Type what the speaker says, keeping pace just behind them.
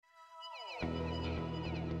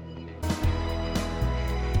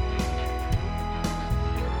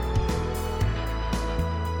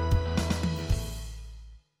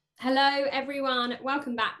Hello, everyone.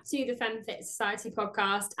 Welcome back to the FemFit Society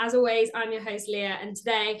podcast. As always, I'm your host, Leah, and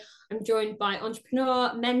today I'm joined by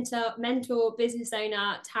entrepreneur, mentor, business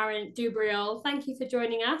owner, Taryn Dubreuil. Thank you for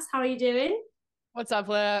joining us. How are you doing? What's up,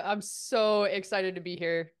 Leah? I'm so excited to be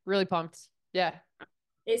here. Really pumped. Yeah.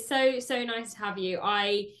 It's so nice to have you.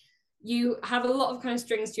 You have a lot of kind of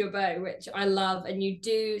strings to your bow, which I love, and you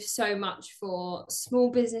do so much for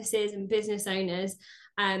small businesses and business owners.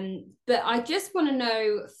 But I just want to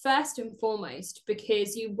know first and foremost,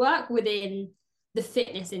 because you work within the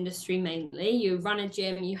fitness industry mainly, you run a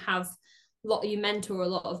gym, you mentor a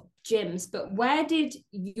lot of gyms, but where did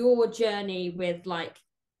your journey with like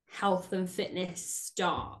health and fitness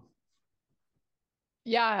start?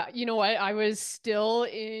 Yeah, you know what? I was still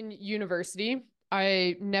in university.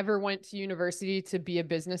 I never went to university to be a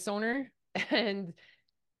business owner and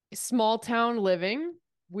small town living.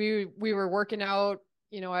 We were working out,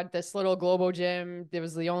 at this little Globo gym. It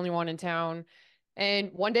was the only one in town.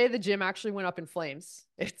 And one day the gym actually went up in flames.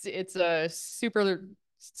 It's a super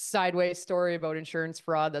sideways story about insurance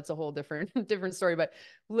fraud. That's a whole different different story, but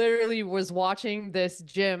literally was watching this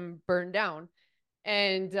gym burn down.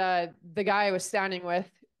 And the guy I was standing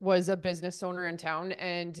with was a business owner in town,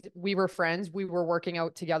 and we were friends. We were working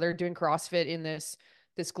out together, doing CrossFit in this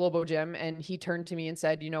Globo gym. And he turned to me and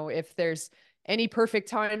said, if there's any perfect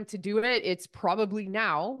time to do it, it's probably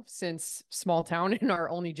now, since small town and our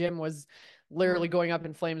only gym was literally going up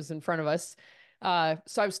in flames in front of us.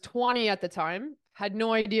 So I was 20 at the time, had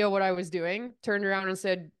no idea what I was doing, turned around and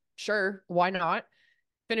said, sure, why not?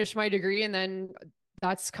 Finished my degree, and then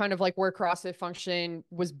that's kind of like where CrossFit Function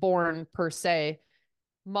was born per se.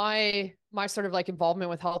 My sort of like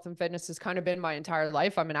involvement with health and fitness has kind of been my entire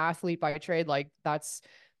life. I'm an athlete by trade. Like that's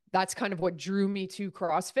kind of what drew me to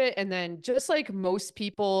CrossFit. And then just like most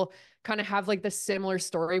people kind of have like the similar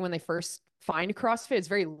story when they first find CrossFit, it's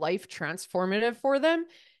very life transformative for them.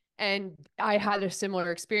 And I had a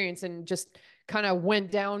similar experience and just kind of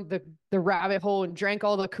went down the rabbit hole and drank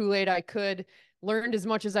all the Kool-Aid I could, learned as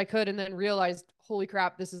much as I could, and then realized, holy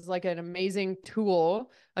crap, this is like an amazing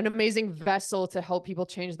tool, an amazing vessel to help people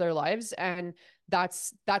change their lives. And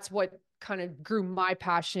that's what kind of grew my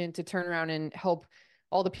passion to turn around and help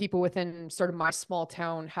all the people within sort of my small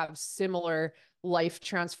town have similar life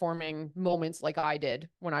transforming moments like I did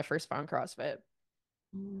when I first found CrossFit.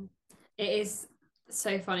 It is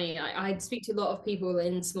so funny. I speak to a lot of people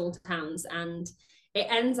in small towns, and it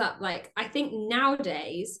ends up like I think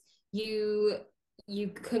nowadays you you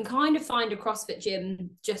can kind of find a CrossFit gym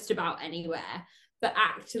just about anywhere. But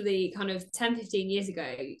actually, kind of 10, 15 years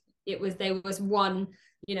ago, there was one,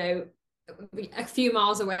 you know, a few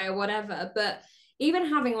miles away or whatever. But even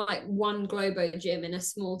having like one Globo gym in a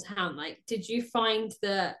small town, like, did you find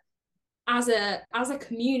that as a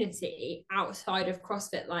community outside of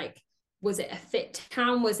CrossFit, like, was it a fit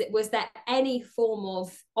town? Was there any form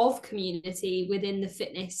of community within the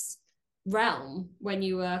fitness realm when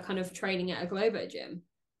you were kind of training at a Globo gym?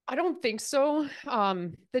 I don't think so.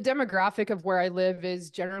 The demographic of where I live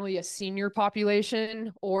is generally a senior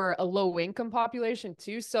population or a low income population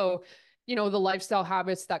too. So, the lifestyle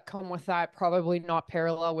habits that come with that probably not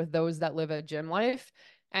parallel with those that live a gym life.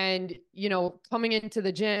 And, coming into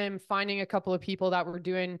the gym, finding a couple of people that were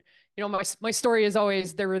doing, my story is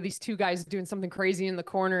always there were these two guys doing something crazy in the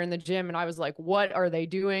corner in the gym. And I was like, what are they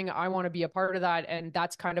doing? I want to be a part of that. And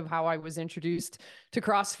that's kind of how I was introduced to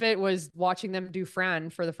CrossFit, was watching them do Fran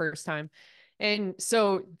for the first time. And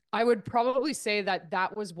so I would probably say that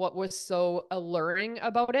that was what was so alluring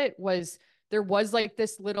about it, was there was like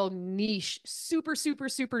this little niche, super, super,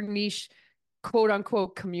 super niche, quote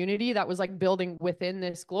unquote, community that was like building within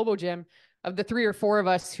this Globo gym of the three or four of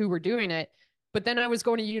us who were doing it. But then I was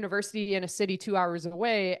going to university in a city 2 hours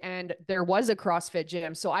away, and there was a CrossFit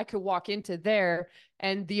gym. So I could walk into there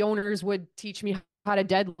and the owners would teach me how to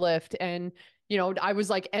deadlift. And, I was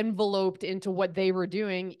like enveloped into what they were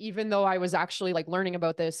doing, even though I was actually like learning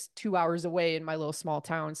about this 2 hours away in my little small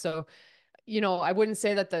town. So, I wouldn't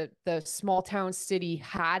say that the small town city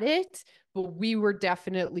had it, but we were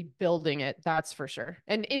definitely building it. That's for sure.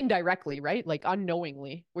 And indirectly, right? Like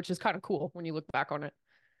unknowingly, which is kind of cool when you look back on it.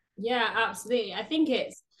 Yeah, absolutely. I think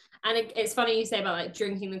it's funny you say about like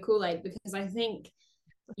drinking the Kool-Aid, because I think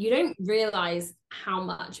you don't realize how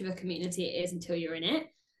much of a community it is until you're in it.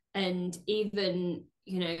 And even,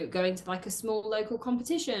 going to like a small local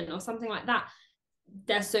competition or something like that,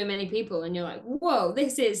 there's so many people and you're like, whoa,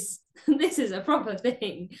 this is this is a proper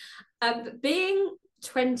thing. But being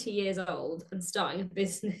 20 years old and starting a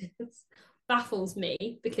business baffles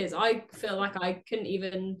me, because I feel like I couldn't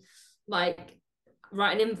even like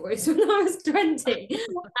write an invoice when I was 20.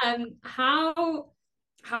 How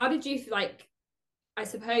how did you like, I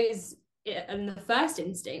suppose in the first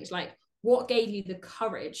instinct, like what gave you the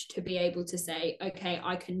courage to be able to say, okay,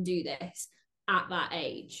 I can do this at that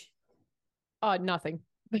age? Nothing.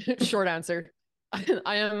 Short answer.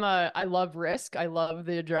 I love risk. I love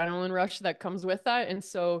the adrenaline rush that comes with that. And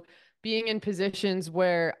so being in positions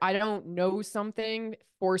where I don't know something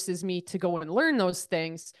forces me to go and learn those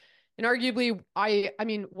things. And arguably, I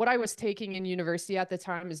mean, what I was taking in university at the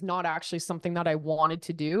time is not actually something that I wanted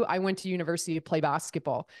to do. I went to university to play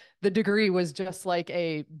basketball. The degree was just like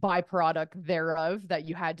a byproduct thereof that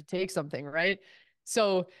you had to take something, right?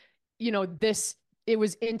 So, this it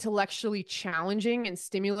was intellectually challenging and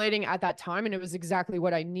stimulating at that time. And it was exactly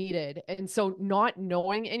what I needed. And so not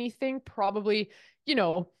knowing anything probably, you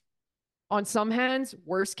know, on some hands,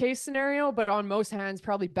 worst case scenario, but on most hands,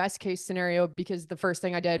 probably best case scenario, because the first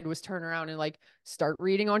thing I did was turn around and like start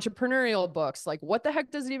reading entrepreneurial books. Like, what the heck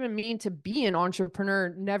does it even mean to be an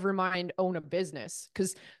entrepreneur? Never mind own a business,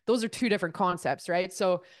 because those are two different concepts, right?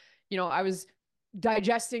 So, I was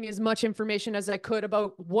digesting as much information as I could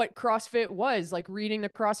about what CrossFit was, like reading the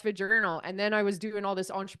CrossFit Journal. And then I was doing all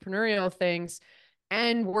this entrepreneurial things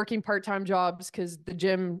and working part-time jobs because the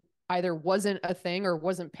gym either wasn't a thing or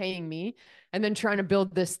wasn't paying me, and then trying to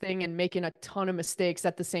build this thing and making a ton of mistakes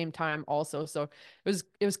at the same time also. So it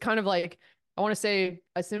was kind of like, I want to say,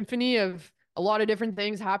 a symphony of a lot of different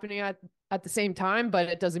things happening at the same time, but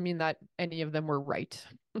it doesn't mean that any of them were right.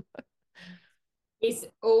 It's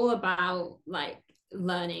all about like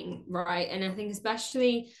learning, right? And I think,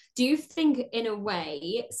 especially, do you think in a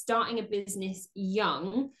way starting a business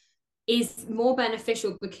young is more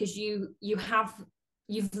beneficial because you've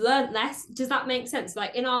learned less? Does that make sense?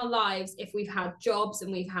 Like in our lives, if we've had jobs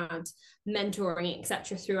and we've had mentoring,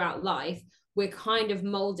 etc., throughout life, we're kind of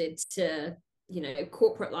molded to,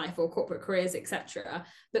 corporate life or corporate careers, etc.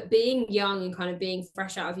 But being young and kind of being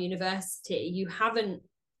fresh out of university, you haven't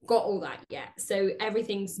got all that yet, so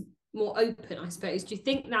everything's more open, I suppose. Do you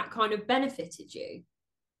think that kind of benefited you?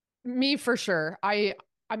 Me for sure. I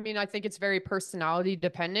mean, I think it's very personality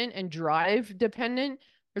dependent and drive dependent.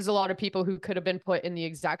 There's a lot of people who could have been put in the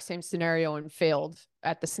exact same scenario and failed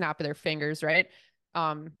at the snap of their fingers, right?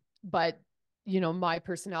 But my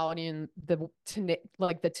personality and the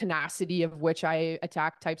tenacity of which I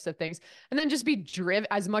attack types of things, and then just be driven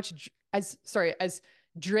as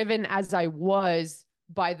driven as I was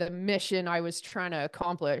by the mission I was trying to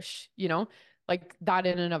accomplish, like that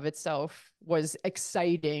in and of itself was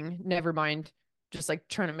exciting. Never mind just like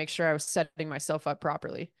trying to make sure I was setting myself up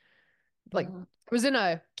properly. Like Yeah. it was in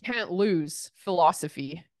a can't lose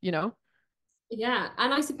philosophy, Yeah,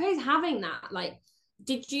 and I suppose having that, like,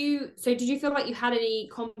 did you feel like you had any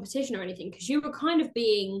competition or anything? Because you were kind of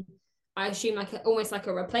being, I assume, like almost like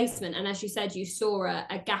a replacement. And as you said, you saw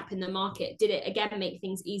a gap in the market. Did it again make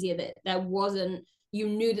things easier that there wasn't, you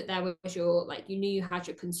knew that there was you knew you had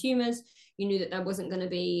your consumers, you knew that there wasn't going to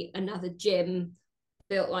be another gym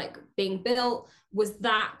being built? Was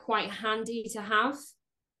that quite handy to have?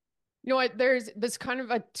 You know what? There's kind of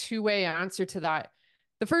a two-way answer to that.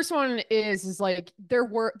 The first one is like there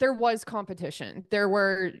was competition. There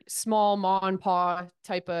were small mom and pop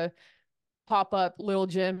type of pop-up little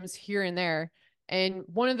gyms here and there. And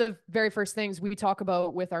one of the very first things we talk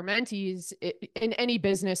about with our mentees in any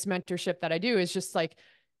business mentorship that I do is just like,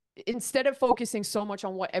 instead of focusing so much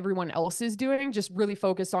on what everyone else is doing, just really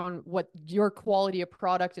focus on what your quality of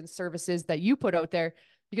product and services that you put out there,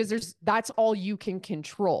 because that's all you can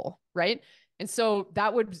control, right? And so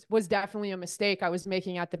that was definitely a mistake I was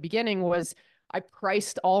making at the beginning. Was I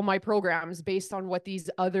priced all my programs based on what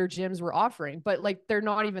these other gyms were offering, but like they're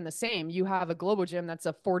not even the same. You have a global gym that's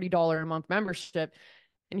a $40 a month membership,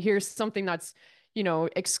 and here's something that's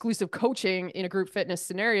exclusive coaching in a group fitness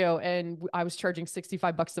scenario. And I was charging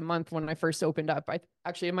 $65 a month when I first opened up.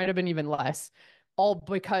 It might have been even less, all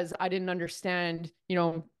because I didn't understand,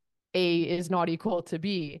 A is not equal to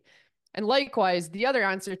B. And likewise, the other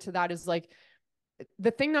answer to that is like,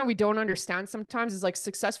 the thing that we don't understand sometimes is like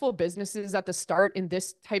successful businesses at the start in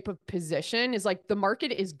this type of position is like the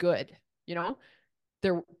market is good,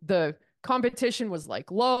 the competition was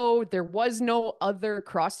like low. There was no other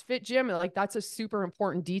CrossFit gym. Like that's a super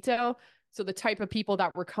important detail. So the type of people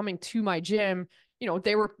that were coming to my gym,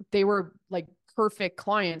 they were like perfect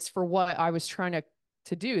clients for what I was trying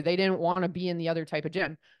to do. They didn't want to be in the other type of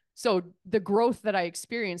gym. So the growth that I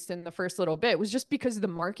experienced in the first little bit was just because the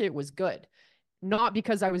market was good, not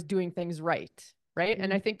because I was doing things right. Right.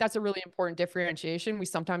 And I think that's a really important differentiation we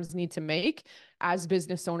sometimes need to make as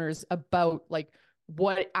business owners about like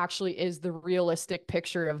what actually is the realistic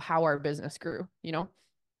picture of how our business grew.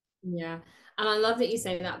 Yeah. And I love that you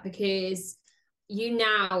say that, because you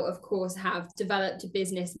now, of course, have developed a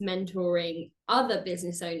business mentoring other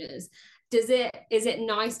business owners. Is it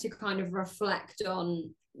nice to kind of reflect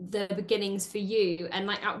on the beginnings for you? And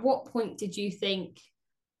like, at what point did you think,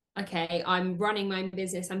 okay, I'm running my own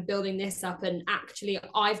business, I'm building this up, and actually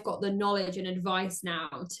I've got the knowledge and advice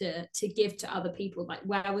now to give to other people? Like,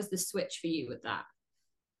 where was the switch for you with that?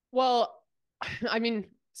 Well, I mean,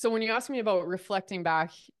 so when you ask me about reflecting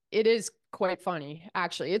back, it is quite funny,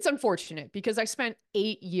 actually. It's unfortunate because I spent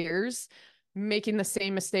 8 years making the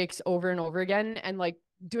same mistakes over and over again and like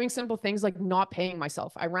doing simple things like not paying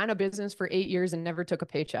myself. I ran a business for 8 years and never took a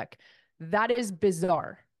paycheck. That is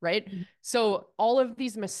bizarre, right? So all of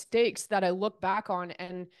these mistakes that I look back on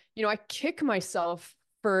and, I kick myself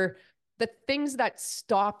for the things that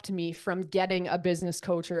stopped me from getting a business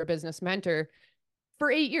coach or a business mentor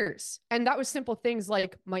for 8 years. And that was simple things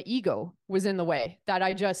like my ego was in the way, that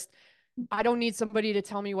I don't need somebody to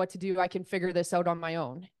tell me what to do. I can figure this out on my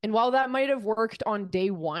own. And while that might have worked on day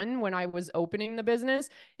one when I was opening the business,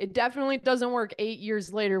 it definitely doesn't work 8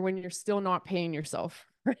 years later when you're still not paying yourself.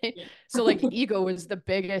 Right. Yeah. So like ego is the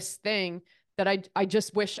biggest thing that I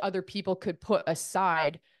just wish other people could put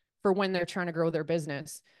aside for when they're trying to grow their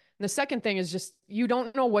business. And the second thing is just, you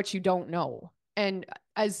don't know what you don't know. And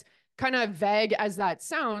as kind of vague as that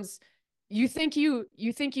sounds, you think you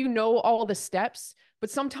know all the steps,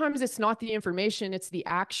 but sometimes it's not the information, it's the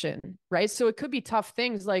action, right? So it could be tough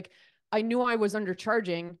things like, I knew I was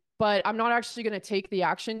undercharging, but I'm not actually going to take the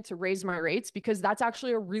action to raise my rates because that's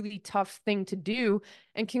actually a really tough thing to do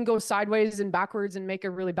and can go sideways and backwards and make a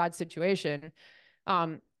really bad situation.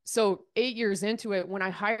 So 8 years into it, when I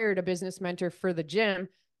hired a business mentor for the gym,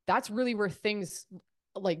 that's really where things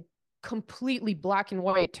like completely black and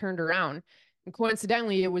white turned around. And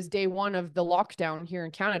coincidentally, it was day one of the lockdown here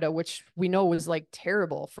in Canada, which we know was like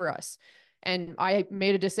terrible for us. And I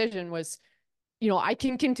made a decision was, I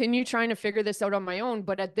can continue trying to figure this out on my own.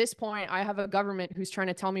 But at this point, I have a government who's trying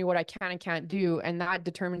to tell me what I can and can't do. And that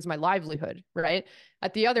determines my livelihood, right?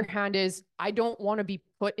 At the other hand is I don't want to be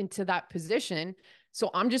put into that position. So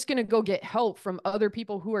I'm just going to go get help from other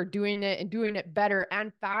people who are doing it and doing it better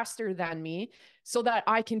and faster than me so that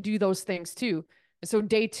I can do those things too. And so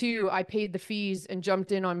day two, I paid the fees and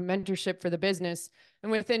jumped in on mentorship for the business.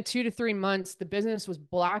 And within 2 to 3 months, the business was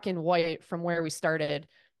black and white from where we started.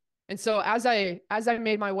 And so as I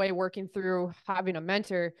made my way working through having a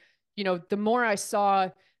mentor, the more I saw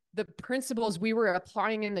the principles we were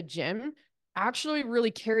applying in the gym actually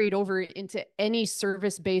really carried over into any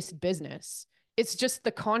service-based business. It's just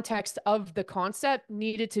the context of the concept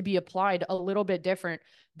needed to be applied a little bit different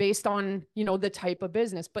based on, the type of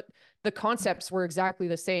business, but the concepts were exactly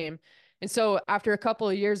the same. And so after a couple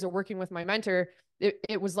of years of working with my mentor,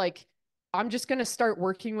 it was like, I'm just going to start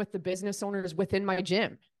working with the business owners within my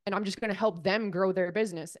gym and I'm just going to help them grow their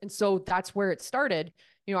business. And so that's where it started.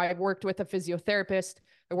 I worked with a physiotherapist,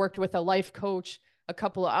 I worked with a life coach, a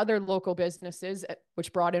couple of other local businesses,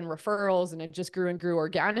 which brought in referrals, and it just grew and grew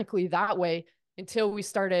organically that way until we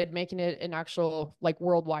started making it an actual like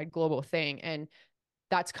worldwide global thing. And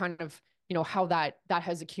that's kind of, how that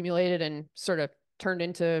has accumulated and sort of turned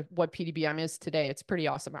into what PDBM is today. It's pretty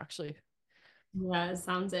awesome, actually. Yeah, it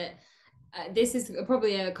sounds it. This is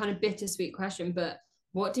probably a kind of bittersweet question, but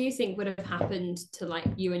what do you think would have happened to like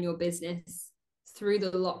you and your business through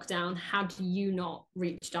the lockdown had you not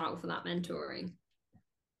reached out for that mentoring?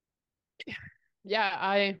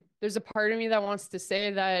 Yeah, there's a part of me that wants to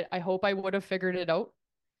say that I hope I would have figured it out.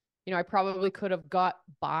 I probably could have got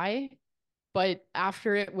by, but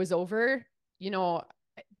after it was over, you know,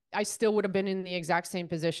 I still would have been in the exact same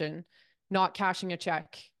position, not cashing a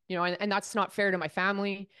check, and that's not fair to my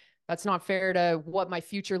family. That's not fair to what my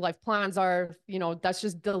future life plans are. That's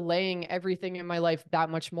just delaying everything in my life that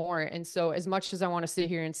much more. And so as much as I want to sit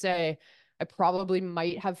here and say, I probably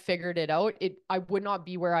might have figured it out, I would not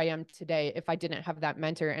be where I am today if I didn't have that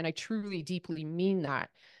mentor. And I truly, deeply mean that,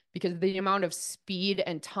 because the amount of speed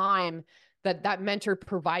and time that mentor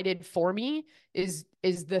provided for me is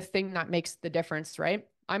the thing that makes the difference, right?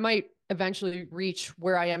 I might eventually reach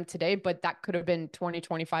where I am today, but that could have been 20,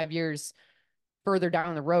 25 years further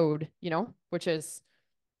down the road, which is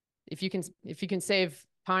if you can save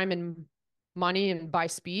time and money and buy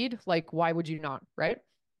speed, like why would you not, right?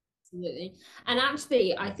 Absolutely. And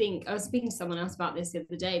actually, I think I was speaking to someone else about this the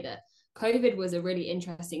other day, that COVID was a really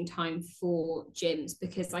interesting time for gyms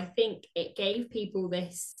because I think it gave people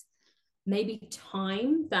this maybe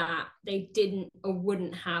time that they didn't or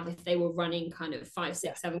wouldn't have if they were running kind of 5,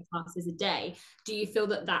 6, 7 classes a day. Do you feel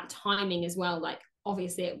that timing as well, like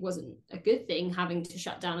obviously it wasn't a good thing having to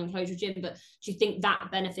shut down and close your gym, but do you think that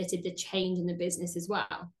benefited the change in the business as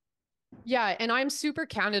well? Yeah, and I'm super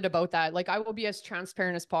candid about that. Like I will be as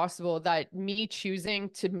transparent as possible that me choosing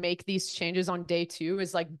to make these changes on day two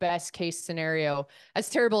is like best case scenario, as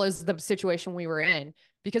terrible as the situation we were in,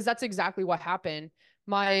 because that's exactly what happened.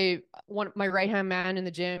 My right hand man in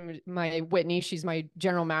the gym, my Whitney, she's my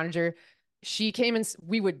general manager. She came and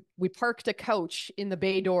we parked a couch in the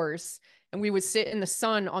bay doors and we would sit in the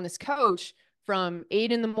sun on this couch from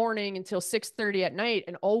 8 in the morning until 6:30 at night.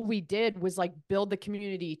 And all we did was like build the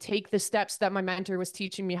community, take the steps that my mentor was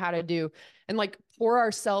teaching me how to do, and like pour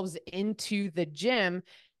ourselves into the gym.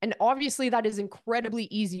 And obviously, that is incredibly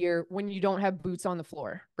easier when you don't have boots on the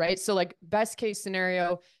floor, right? So, like, best case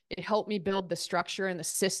scenario, it helped me build the structure and the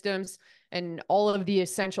systems and all of the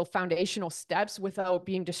essential foundational steps without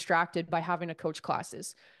being distracted by having to coach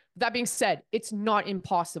classes. That being said, it's not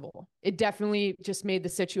impossible. It definitely just made the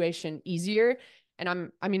situation easier.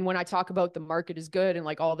 And I mean, when I talk about the market is good and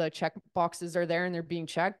like all the check boxes are there and they're being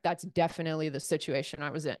checked, that's definitely the situation I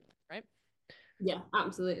was in, right? Yeah,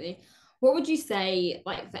 absolutely. What would you say,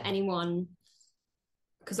 like, for anyone?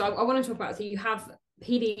 Because I want to talk about, so you have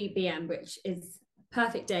PDBM, which is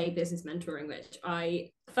Perfect Day Business Mentoring, which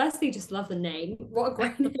I firstly just love the name. What a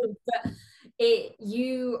great name! But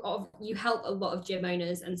you help a lot of gym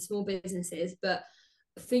owners and small businesses. But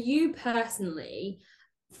for you personally,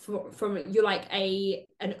 from you're like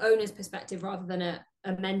an owner's perspective rather than a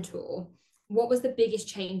mentor, what was the biggest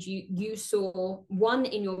change you saw, one,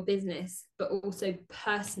 in your business, but also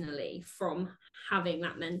personally from having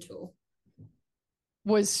that mentor?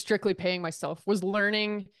 Was strictly paying myself, was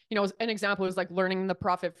learning, an example was like learning the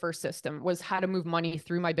profit first system, was how to move money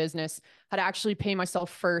through my business, how to actually pay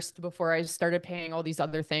myself first before I started paying all these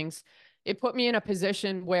other things. It put me in a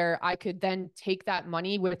position where I could then take that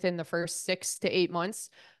money within the first 6 to 8 months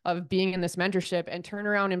of being in this mentorship and turn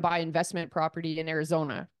around and buy investment property in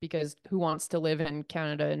Arizona, because who wants to live in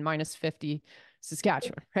Canada in minus 50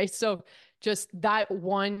 Saskatchewan, right? So just that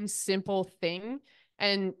one simple thing.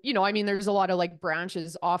 And, I mean, there's a lot of like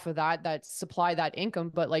branches off of that supply that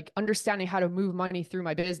income, but like understanding how to move money through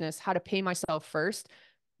my business, how to pay myself first,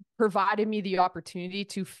 provided me the opportunity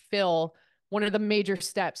to fill one of the major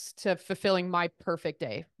steps to fulfilling my perfect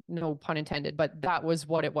day. No pun intended, but that was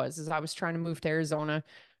what it was, is I was trying to move to Arizona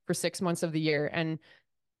for 6 months of the year. And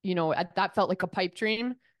that felt like a pipe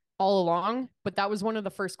dream all along. But that was one of the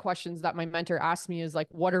first questions that my mentor asked me, is like,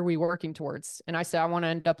 what are we working towards? And I said, I want to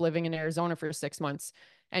end up living in Arizona for 6 months.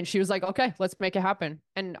 And she was like, okay, let's make it happen.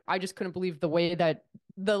 And I just couldn't believe the way that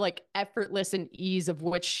the like effortless and ease of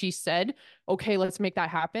which she said, okay, let's make that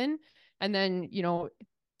happen. And then,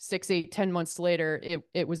 6, 8, 10 months later,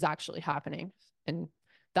 it was actually happening. And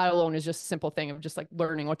that alone is just a simple thing of just like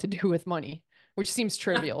learning what to do with money, which seems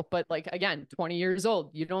trivial, but like, again, 20 years old,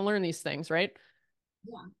 you don't learn these things, right?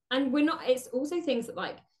 Yeah. And we're not, it's also things that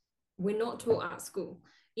like we're not taught at school.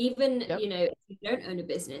 Even, Yep. if you don't own a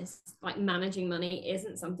business, like managing money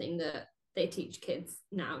isn't something that they teach kids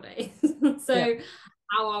nowadays. Yeah. So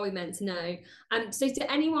how are we meant to know? So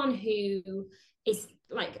to anyone who is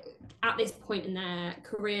like at this point in their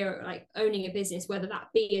career, like owning a business, whether that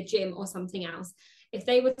be a gym or something else, if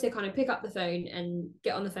they were to kind of pick up the phone and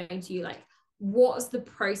get on the phone to you, like what's the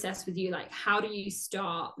process with you? Like, how do you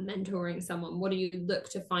start mentoring someone? What do you look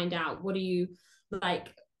to find out? What do you like?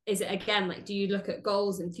 Is it again like, do you look at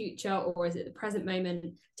goals and future, or is it the present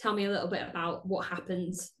moment? Tell me a little bit about what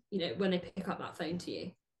happens, when they pick up that phone to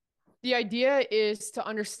you. The idea is to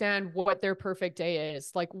understand what their perfect day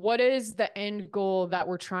is. Like, what is the end goal that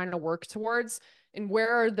we're trying to work towards, and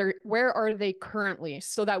where are they currently,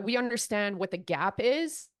 so that we understand what the gap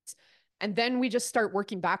is. And then we just start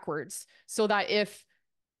working backwards, so that if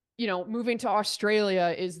moving to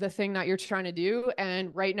Australia is the thing that you're trying to do,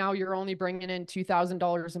 and right now you're only bringing in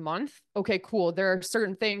 $2,000 a month. Okay, cool. There are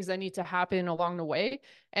certain things that need to happen along the way,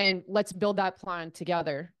 and let's build that plan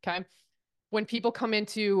together. Okay. When people come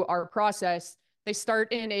into our process, they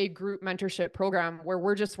start in a group mentorship program where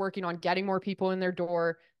we're just working on getting more people in their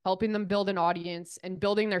door, helping them build an audience and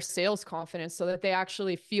building their sales confidence so that they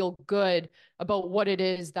actually feel good about what it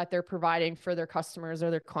is that they're providing for their customers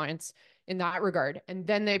or their clients in that regard. And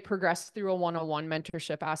then they progress through a one-on-one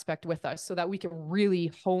mentorship aspect with us so that we can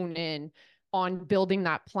really hone in on building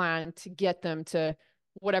that plan to get them to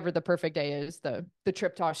whatever the perfect day is, the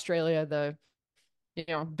trip to Australia, the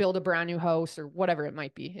build a brand new house or whatever it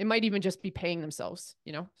might be. It might even just be paying themselves,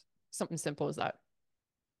 something simple as that.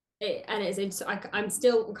 And I'm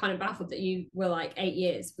still kind of baffled that you were like 8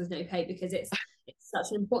 years with no pay, because it's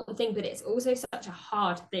such an important thing, but it's also such a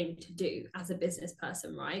hard thing to do as a business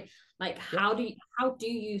person, right? Like Yep. how do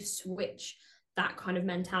you switch that kind of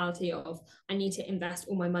mentality of I need to invest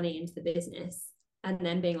all my money into the business? and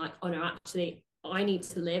then being like, oh no, actually I need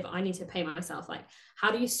to live, I need to pay myself. Like,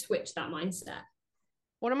 how do you switch that mindset?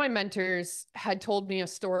 One of my mentors had told me a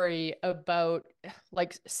story about,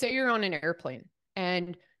 like, say you're on an airplane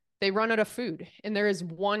and they run out of food and there is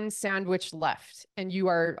one sandwich left and you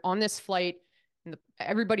are on this flight and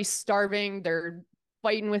everybody's starving, they're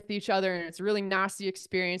fighting with each other and it's a really nasty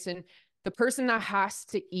experience. And the person that has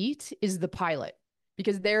to eat is the pilot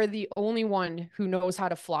because they're the only one who knows how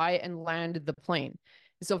to fly and land the plane.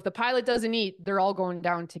 So if the pilot doesn't eat, they're all going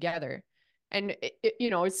down together. And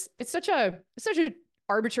it's such a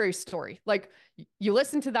arbitrary story. Like you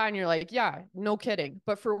listen to that and you're like, yeah, no kidding.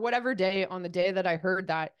 But for whatever day, on the day that I heard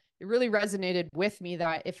that, it really resonated with me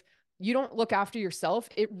that if you don't look after yourself,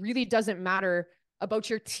 it really doesn't matter about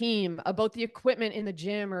your team, about the equipment in the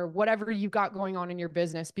gym or whatever you got going on in your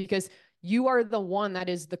business, because you are the one that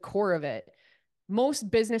is the core of it.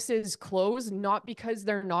 Most businesses close not because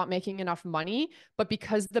they're not making enough money, but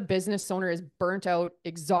because the business owner is burnt out,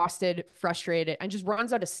 exhausted, frustrated, and just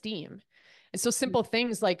runs out of steam. And so simple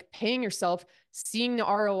things like paying yourself, seeing the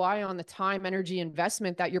ROI on the time, energy,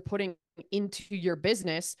 investment that you're putting into your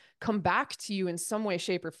business come back to you in some way,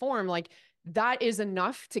 shape, or form. Like that is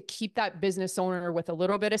enough to keep that business owner with a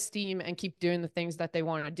little bit of steam and keep doing the things that they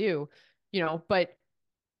want to do, but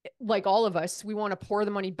like all of us, we want to pour the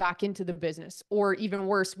money back into the business, or even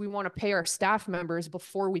worse, we want to pay our staff members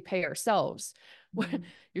before we pay ourselves. Mm-hmm.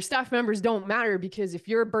 Your staff members don't matter because if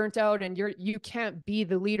you're burnt out and you can't be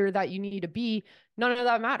the leader that you need to be, none of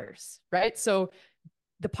that matters, right? So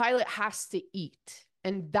the pilot has to eat.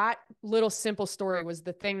 And that little simple story was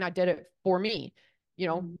the thing that did it for me.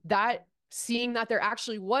 That seeing that there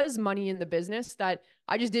actually was money in the business, that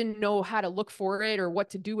I just didn't know how to look for it or what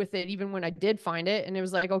to do with it, even when I did find it. And it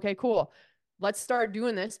was like, okay, cool. Let's start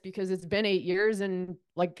doing this because it's been 8 years and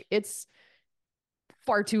like it's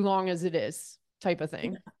far too long as it is, type of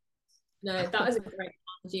thing. No, that is a great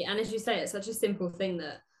analogy. And as you say, it's such a simple thing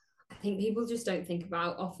that I think people just don't think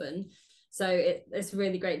about often. So it's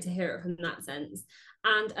really great to hear it from that sense.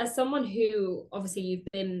 And as someone who obviously you've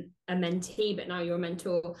been a mentee, but now you're a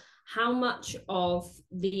mentor, how much of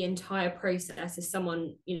the entire process is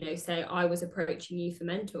someone, say I was approaching you for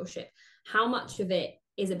mentorship, how much of it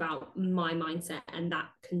is about my mindset and that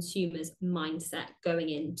consumer's mindset going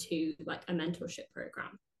into like a mentorship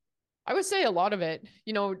program? I would say a lot of it,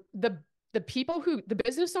 the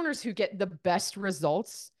business owners who get the best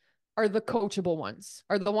results are the coachable ones,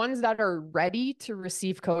 are the ones that are ready to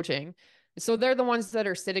receive coaching. So they're the ones that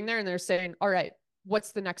are sitting there and they're saying, all right,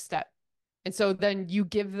 what's the next step? And so then you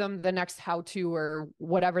give them the next how to or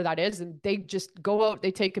whatever that is. And they just go out,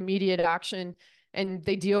 they take immediate action and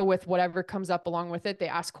they deal with whatever comes up along with it. They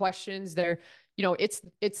ask questions.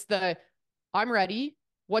 It's the, I'm ready.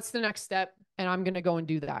 What's the next step? And I'm going to go and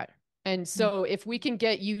do that. And so if we can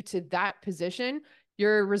get you to that position,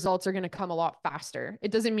 your results are going to come a lot faster. It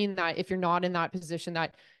doesn't mean that if you're not in that position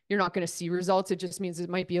that you're not going to see results. It just means it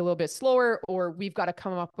might be a little bit slower, or we've got to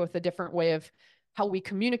come up with a different way of how we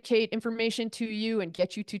communicate information to you and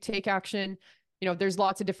get you to take action. There's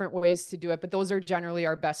lots of different ways to do it, but those are generally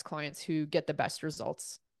our best clients who get the best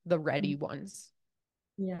results, the ready ones.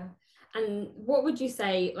 Yeah. And what would you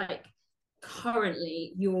say, like,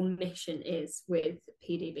 currently your mission is with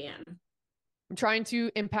PDBM? I'm trying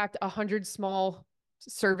to impact 100 small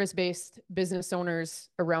service-based business owners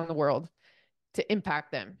around the world, to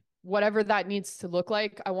impact them. Whatever that needs to look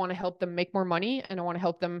like, I want to help them make more money and I want to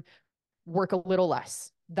help them work a little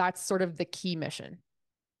less. That's sort of the key mission.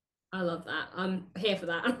 I love that. I'm here for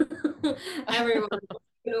that. Everyone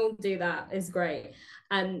can all do that is great.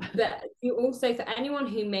 But you also, for anyone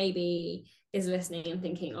who maybe is listening and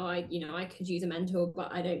thinking, oh, I could use a mentor,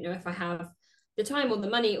 but I don't know if I have the time or the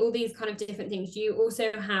money, all these kind of different things. You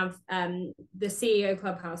also have the CEO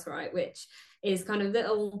Clubhouse, right? Which is kind of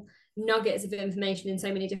little nuggets of information in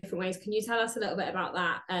so many different ways. Can you tell us a little bit about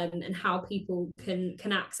that and how people can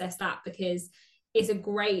access that? Because it's a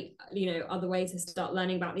great, other way to start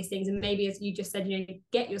learning about these things. And maybe, as you just said,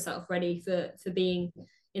 get yourself ready for being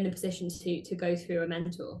in the position to go through a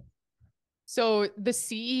mentor. So the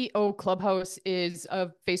CEO Clubhouse is a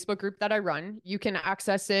Facebook group that I run. You can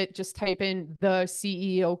access it. Just type in the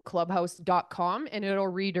CEOclubhouse.com and it'll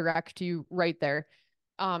redirect you right there.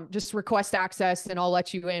 Just request access and I'll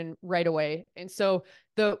let you in right away. And so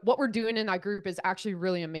what we're doing in that group is actually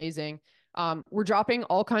really amazing. We're dropping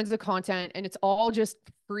all kinds of content and it's all just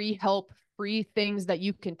free help, free things that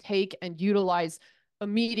you can take and utilize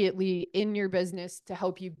immediately in your business to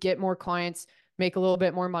help you get more clients, make a little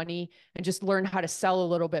bit more money, and just learn how to sell a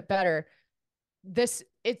little bit better. As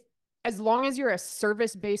long as you're a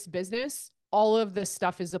service-based business, all of this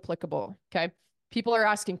stuff is applicable. Okay. people are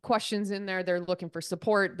asking questions in there. They're looking for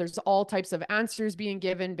support. There's all types of answers being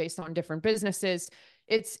given based on different businesses.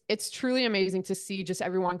 It's truly amazing to see just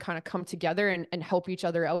everyone kind of come together and help each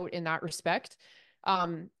other out in that respect.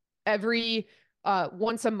 Every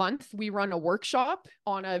once a month, we run a workshop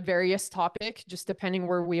on a various topic, just depending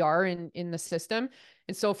where we are in the system.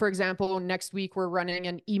 And so, for example, next week, we're running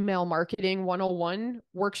an email marketing 101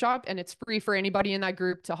 workshop, and it's free for anybody in that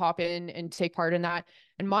group to hop in and take part in that.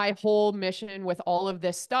 And my whole mission with all of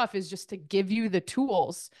this stuff is just to give you the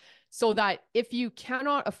tools so that if you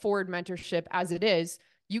cannot afford mentorship as it is,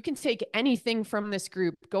 you can take anything from this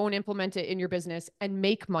group, go and implement it in your business and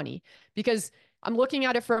make money. Because I'm looking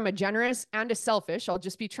at it from a generous and a selfish, I'll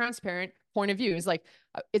just be transparent point of view. Is like,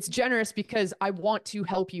 it's generous because I want to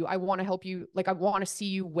help you. I want to help you. Like, I want to see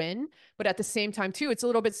you win. But at the same time too, it's a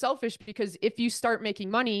little bit selfish because if you start making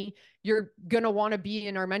money, you're going to want to be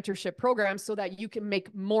in our mentorship program so that you can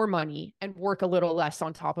make more money and work a little less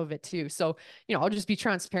on top of it too. So, I'll just be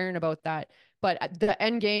transparent about that. But the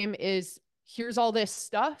end game is, here's all this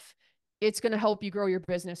stuff. It's going to help you grow your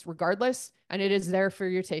business regardless. And it is there for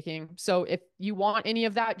your taking. So if you want any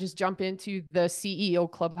of that, just jump into the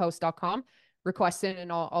ceoclubhouse.com, request it,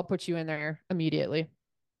 and I'll put you in there immediately.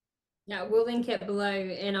 Yeah, we'll link it below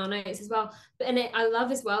in our notes as well. And I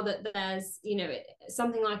love as well that there's,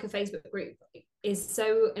 something like a Facebook group is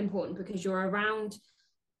so important because you're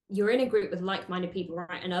in a group with like-minded people,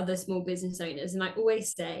 right? And other small business owners. And I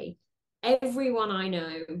always say, everyone I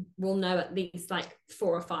know will know at least like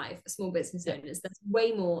 4 or 5 small business owners. That's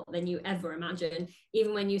way more than you ever imagine.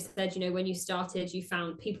 Even when you said, when you started, you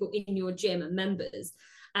found people in your gym and members.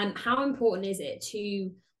 How important is it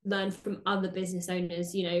to learn from other business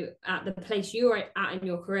owners, at the place you're at in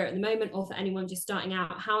your career at the moment, or for anyone just starting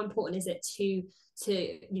out? How important is it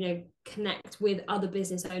to connect with other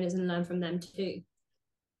business owners and learn from them too?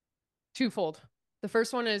 Twofold. The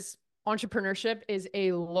first one is, entrepreneurship is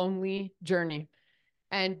a lonely journey.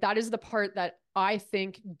 And that is the part that I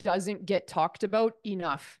think doesn't get talked about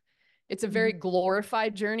enough. It's a very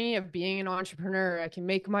glorified journey of being an entrepreneur. I can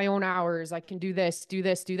make my own hours. I can do this, do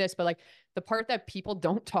this, do this. But like, the part that people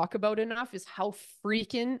don't talk about enough is how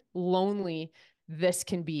freaking lonely this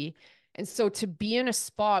can be. And so to be in a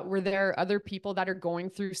spot where there are other people that are going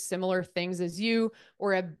through similar things as you,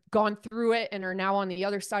 or have gone through it and are now on the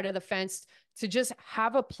other side of the fence, to just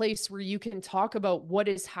have a place where you can talk about what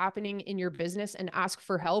is happening in your business and ask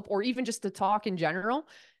for help, or even just to talk in general,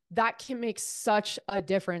 that can make such a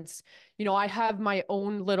difference. I have my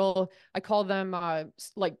own little, I call them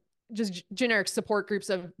like just generic support groups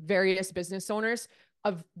of various business owners.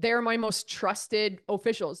 They're my most trusted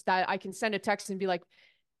officials that I can send a text and be like,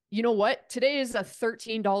 you know what? Today is a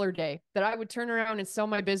 $13 day that I would turn around and sell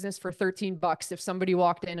my business for $13 if somebody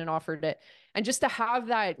walked in and offered it. And just to have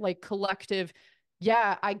that like collective,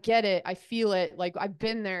 yeah, I get it. I feel it. Like, I've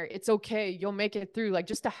been there. It's okay. You'll make it through. Like,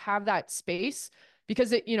 just to have that space,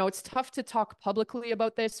 because it's tough to talk publicly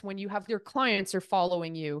about this when you have your clients are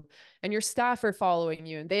following you and your staff are following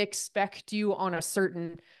you and they expect you on a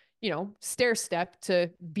certain, stair step to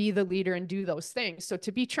be the leader and do those things. So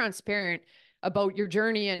to be transparent about your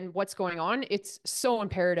journey and what's going on, it's so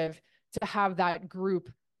imperative to have that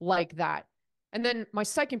group like that. And then my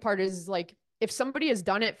second part is like, if somebody has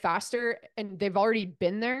done it faster and they've already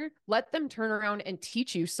been there, let them turn around and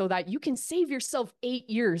teach you so that you can save yourself 8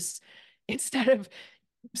 years instead of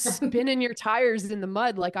spinning your tires in the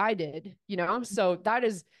mud like I did, So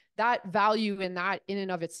that value in that in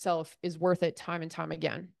and of itself is worth it time and time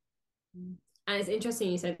again. And it's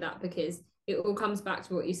interesting you said that, because it all comes back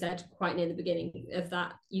to what you said quite near the beginning of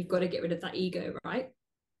that. You've got to get rid of that ego, right?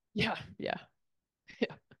 Yeah.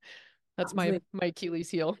 That's my Achilles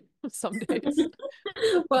heel some days.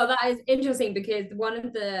 Well, that is interesting, because one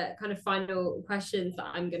of the kind of final questions that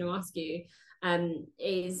I'm going to ask you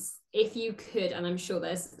is, if you could, and I'm sure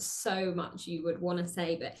there's so much you would want to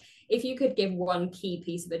say, but if you could give one key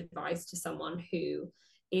piece of advice to someone who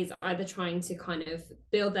is either trying to kind of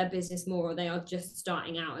build their business more, or they are just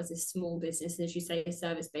starting out as a small business, as you say, a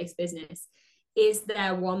service-based business, is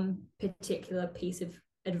there one particular piece of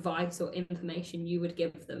advice or information you would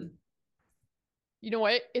give them? You know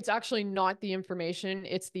what? It's actually not the information,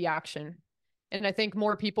 it's the action. And I think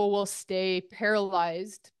more people will stay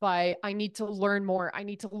paralyzed by, I need to learn more. I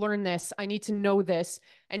need to learn this. I need to know this,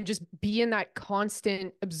 and just be in that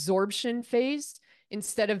constant absorption phase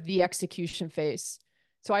instead of the execution phase.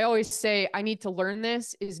 So I always say, I need to learn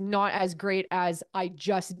this is not as great as I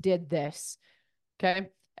just did this.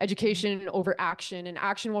 Okay. Education over action, and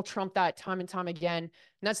action will trump that time and time again. And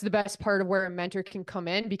that's the best part of where a mentor can come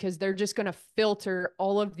in, because they're just going to filter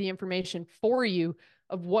all of the information for you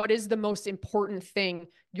of what is the most important thing,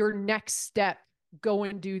 your next step, go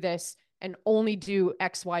and do this and only do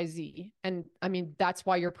XYZ. And I mean, that's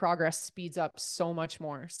why your progress speeds up so much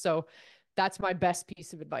more. So that's my best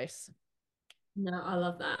piece of advice. No, I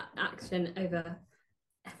love that. Action over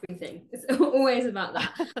everything. It's always about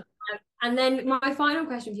that. And then my final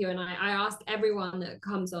question for you, and I ask everyone that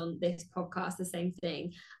comes on this podcast the same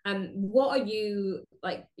thing. What are you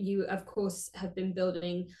like? You of course have been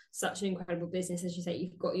building such an incredible business, as you say.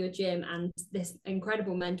 You've got your gym and this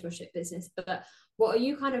incredible mentorship business. But what are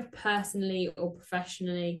you kind of personally or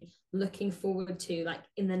professionally looking forward to, like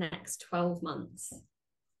in the next 12 months?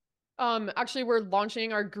 Actually, we're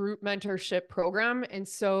launching our group mentorship program, and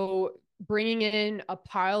so bringing in a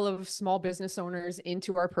pile of small business owners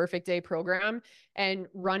into our Perfect Day program and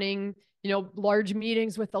running, large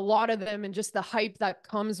meetings with a lot of them, and just the hype that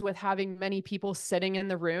comes with having many people sitting in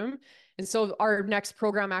the room. And so our next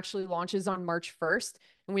program actually launches on March 1st,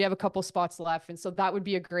 and we have a couple spots left. And so that would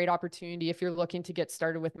be a great opportunity if you're looking to get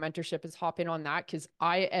started with mentorship, is hop in on that, because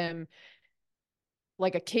I am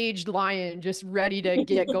like a caged lion, just ready to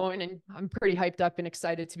get going. And I'm pretty hyped up and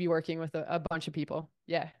excited to be working with a bunch of people.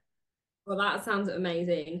 Yeah. Well, that sounds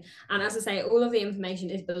amazing. And as I say, all of the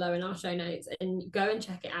information is below in our show notes, and go and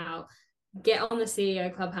check it out. Get on the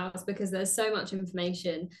CEO Clubhouse because there's so much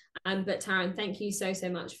information. But Taryn, thank you so, so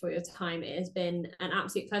much for your time. It has been an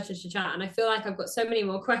absolute pleasure to chat. And I feel like I've got so many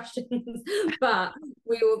more questions, but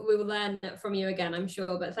we will learn from you again, I'm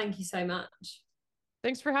sure. But thank you so much.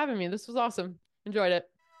 Thanks for having me. This was awesome. Enjoyed it.